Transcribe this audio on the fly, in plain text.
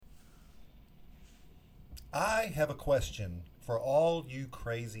I have a question for all you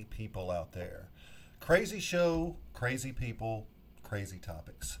crazy people out there. Crazy show, crazy people, crazy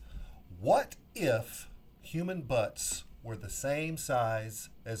topics. What if human butts were the same size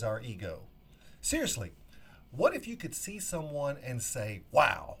as our ego? Seriously, what if you could see someone and say,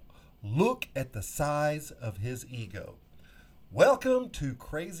 wow, look at the size of his ego? Welcome to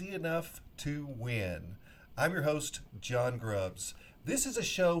Crazy Enough to Win. I'm your host, John Grubbs. This is a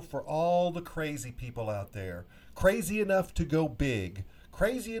show for all the crazy people out there. Crazy enough to go big,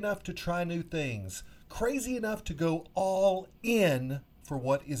 crazy enough to try new things, crazy enough to go all in for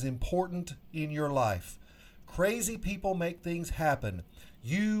what is important in your life. Crazy people make things happen.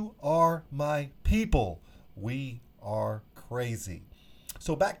 You are my people. We are crazy.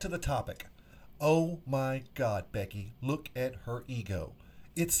 So back to the topic. Oh my God, Becky, look at her ego.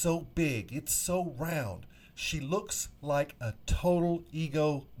 It's so big. It's so round. She looks like a total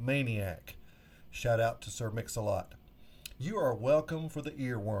ego maniac. Shout out to Sir Mix-a-Lot. You are welcome for the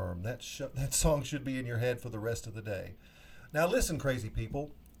earworm. That song should be in your head for the rest of the day. Now listen, crazy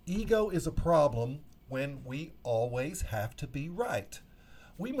people. Ego is a problem when we always have to be right.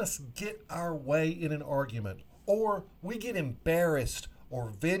 We must get our way in an argument, or we get embarrassed or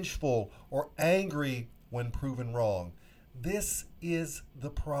vengeful or angry when proven wrong. This is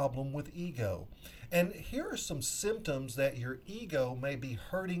the problem with ego. And here are some symptoms that your ego may be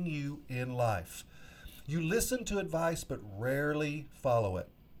hurting you in life. You listen to advice but rarely follow it.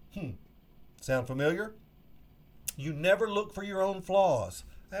 Sound familiar? You never look for your own flaws.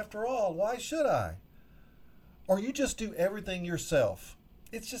 After all, why should I? Or you just do everything yourself.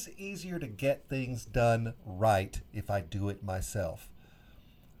 It's just easier to get things done right if I do it myself.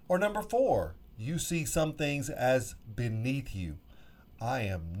 Or number 4, you see some things as beneath you. I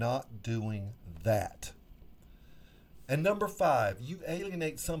am not doing that. And number 5, you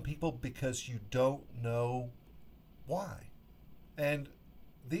alienate some people because you don't know why. And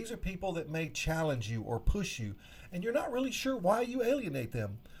these are people that may challenge you or push you, and you're not really sure why you alienate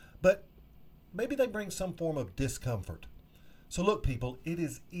them, but maybe they bring some form of discomfort. So look, people, it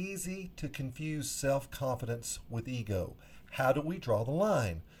is easy to confuse self-confidence with ego. How do we draw the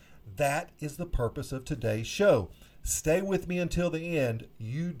line? That is the purpose of today's show. Stay with me until the end.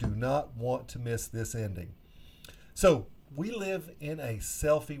 You do not want to miss this ending. So, we live in a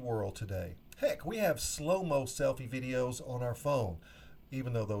selfie world today. Heck, we have slow-mo selfie videos on our phone,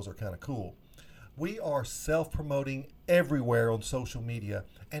 even though those are kind of cool. We are self-promoting everywhere on social media,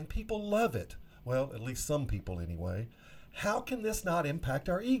 and people love it. Well, at least some people anyway. How can this not impact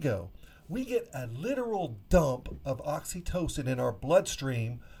our ego? We get a literal dump of oxytocin in our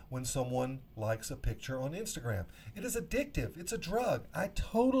bloodstream when someone likes a picture on Instagram. It is addictive. It's a drug. I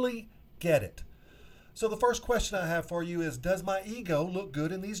totally get it. So the first question I have for you is, does my ego look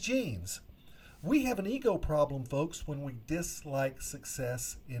good in these jeans? We have an ego problem, folks, when we dislike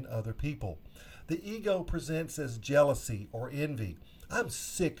success in other people. The ego presents as jealousy or envy. I'm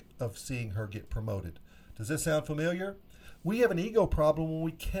sick of seeing her get promoted. Does this sound familiar? We have an ego problem when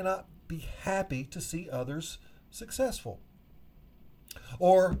we cannot be happy to see others successful.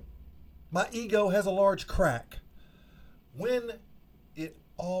 Or my ego has a large crack. When it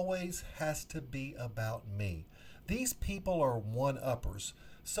always has to be about me. These people are one-uppers.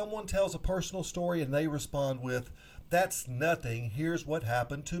 Someone tells a personal story and they respond with, that's nothing, here's what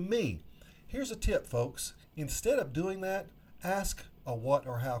happened to me. Here's a tip, folks. Instead of doing that, ask a what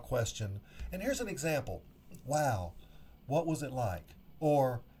or how question. And here's an example. Wow, what was it like?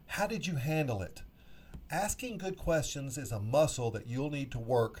 Or how did you handle it? Asking good questions is a muscle that you'll need to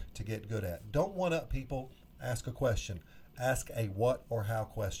work to get good at. Don't one-up people. Ask a question. Ask a what or how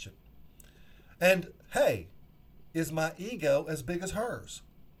question. And hey, is my ego as big as hers?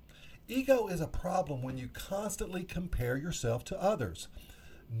 Ego is a problem when you constantly compare yourself to others.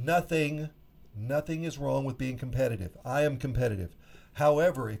 Nothing is wrong with being competitive. I am competitive.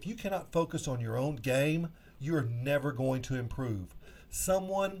 However, if you cannot focus on your own game, you're never going to improve.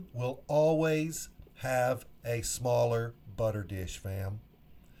 Someone will always have a smaller butter dish, fam.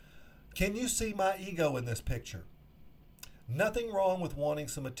 Can you see my ego in this picture? Nothing wrong with wanting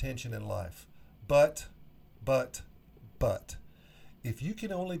some attention in life. But, if you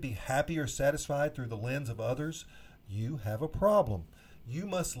can only be happy or satisfied through the lens of others, you have a problem. You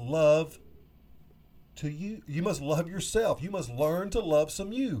must love yourself. You must learn to love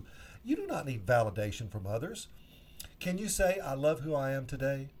some you. You do not need validation from others. Can you say, I love who I am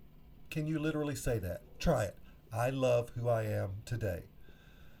today? Can you literally say that? Try it. I love who I am today.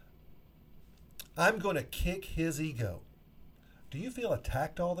 I'm going to kick his ego. Do you feel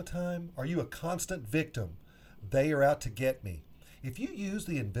attacked all the time? Are you a constant victim? They are out to get me. If you use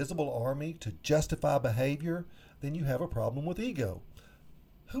the invisible army to justify behavior, then you have a problem with ego.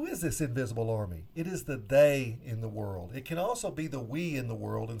 Who is this invisible army? It is the they in the world. It can also be the we in the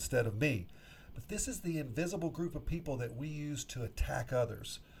world instead of me. But this is the invisible group of people that we use to attack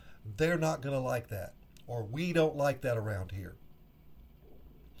others. They're not going to like that, or we don't like that around here.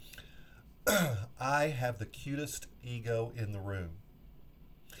 I have the cutest ego in the room.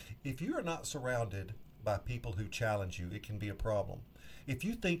 If you are not surrounded by people who challenge you, it can be a problem. If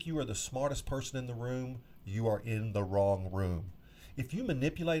you think you are the smartest person in the room, you are in the wrong room. If you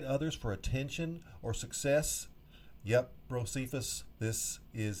manipulate others for attention or success, yep, Josephus, this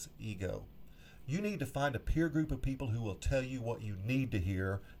is ego. You need to find a peer group of people who will tell you what you need to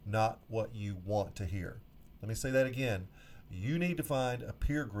hear, not what you want to hear. Let me say that again. You need to find a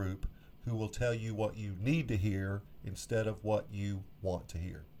peer group who will tell you what you need to hear instead of what you want to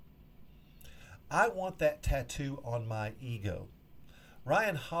hear. I want that tattoo on my ego.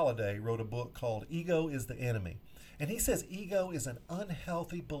 Ryan Holiday wrote a book called Ego is the Enemy, and he says ego is an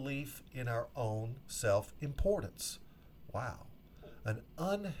unhealthy belief in our own self-importance. Wow. An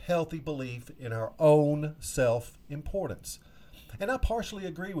unhealthy belief in our own self-importance. And I partially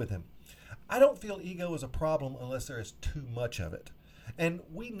agree with him. I don't feel ego is a problem unless there is too much of it. And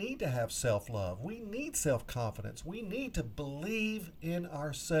we need to have self-love. We need self-confidence. We need to believe in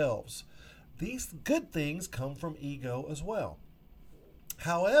ourselves. These good things come from ego as well.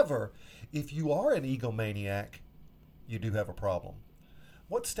 However, if you are an egomaniac, you do have a problem.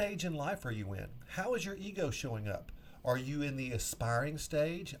 What stage in life are you in? How is your ego showing up? Are you in the aspiring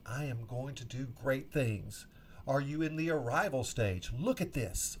stage? I am going to do great things. Are you in the arrival stage? Look at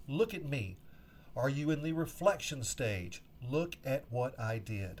this. Look at me. Are you in the reflection stage? Look at what I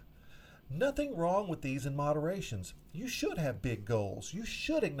did. Nothing wrong with these in moderations. You should have big goals. You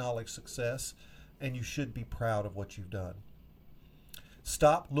should acknowledge success, and you should be proud of what you've done.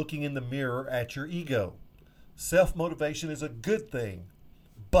 Stop looking in the mirror at your ego. Self-motivation is a good thing,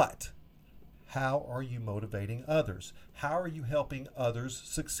 but how are you motivating others? How are you helping others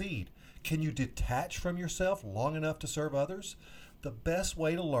succeed? Can you detach from yourself long enough to serve others? The best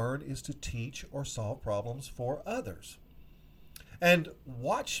way to learn is to teach or solve problems for others. And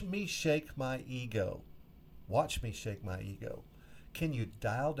watch me shake my ego. Watch me shake my ego. Can you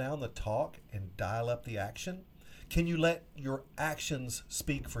dial down the talk and dial up the action? Can you let your actions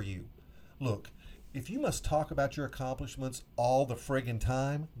speak for you? Look, if you must talk about your accomplishments all the friggin'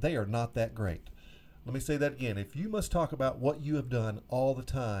 time, they are not that great. Let me say that again. If you must talk about what you have done all the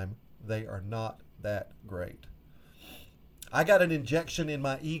time, they are not that great. I got an injection in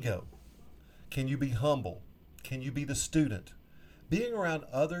my ego. Can you be humble? Can you be the student? Being around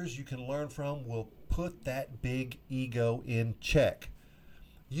others you can learn from will put that big ego in check.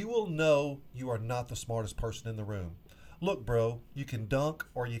 You will know you are not the smartest person in the room. Look, bro, you can dunk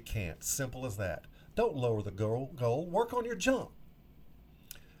or you can't. Simple as that. Don't lower the goal. Work on your jump.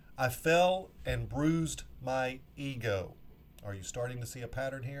 I fell and bruised my ego. Are you starting to see a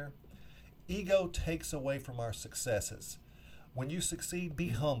pattern here? Ego takes away from our successes. When you succeed, be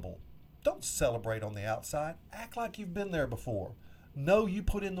humble. Don't celebrate on the outside. Act like you've been there before. Know you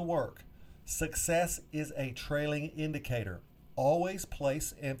put in the work. Success is a trailing indicator. Always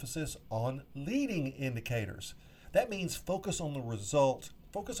place emphasis on leading indicators. That means focus on the result.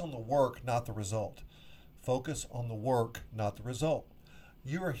 Focus on the work, not the result. Focus on the work, not the result.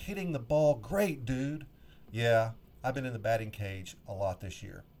 You are hitting the ball great, dude. Yeah, I've been in the batting cage a lot this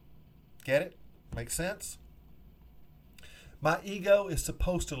year. Get it? Make sense? My ego is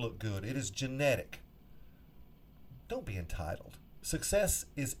supposed to look good. It is genetic. Don't be entitled. Success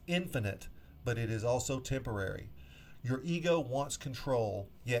is infinite, but it is also temporary. Your ego wants control,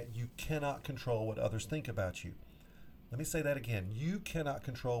 yet you cannot control what others think about you. Let me say that again. You cannot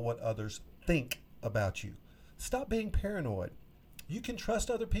control what others think about you. Stop being paranoid. You can trust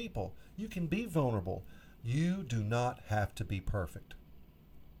other people. You can be vulnerable. You do not have to be perfect.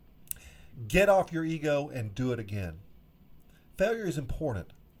 Get off your ego and do it again. Failure is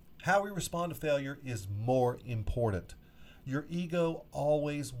important. How we respond to failure is more important. Your ego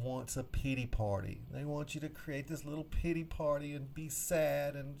always wants a pity party. They want you to create this little pity party and be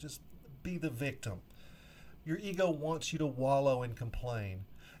sad and just be the victim. Your ego wants you to wallow and complain.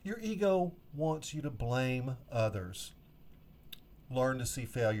 Your ego wants you to blame others. Learn to see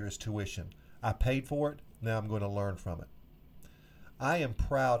failure as tuition. I paid for it, now I'm going to learn from it. I am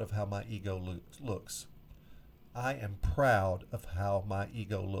proud of how my ego looks. I am proud of how my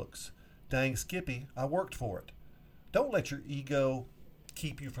ego looks. Dang Skippy, I worked for it. Don't let your ego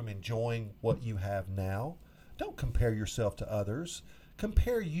keep you from enjoying what you have now. Don't compare yourself to others.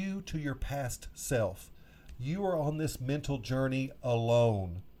 Compare you to your past self. You are on this mental journey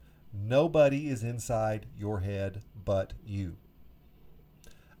alone. Nobody is inside your head but you.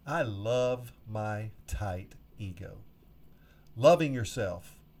 I love my tight ego. Loving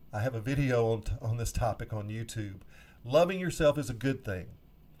yourself. I have a video on this topic on YouTube. Loving yourself is a good thing.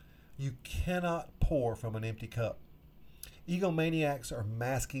 You cannot pour from an empty cup. Egomaniacs are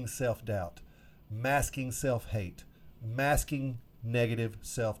masking self-doubt, masking self-hate, masking negative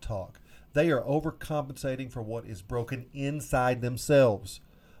self-talk. They are overcompensating for what is broken inside themselves.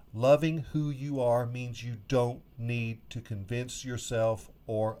 Loving who you are means you don't need to convince yourself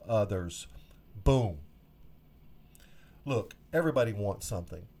or others. Boom. Look, everybody wants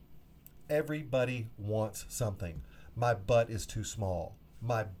something. Everybody wants something. My butt is too small.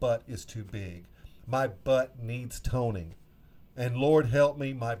 My butt is too big. My butt needs toning. And Lord help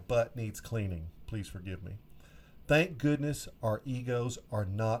me, my butt needs cleaning. Please forgive me. Thank goodness our egos are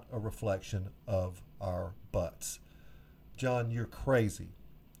not a reflection of our butts. John, you're crazy.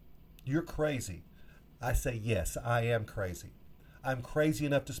 You're crazy. I say, yes, I am crazy. I'm crazy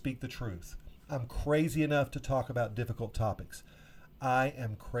enough to speak the truth. I'm crazy enough to talk about difficult topics. I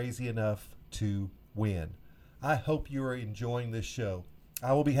am crazy enough to win. I hope you are enjoying this show.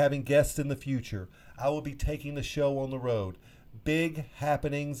 I will be having guests in the future. I will be taking the show on the road. Big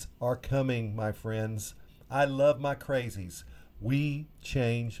happenings are coming, my friends. I love my crazies. We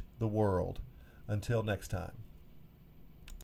change the world. Until next time.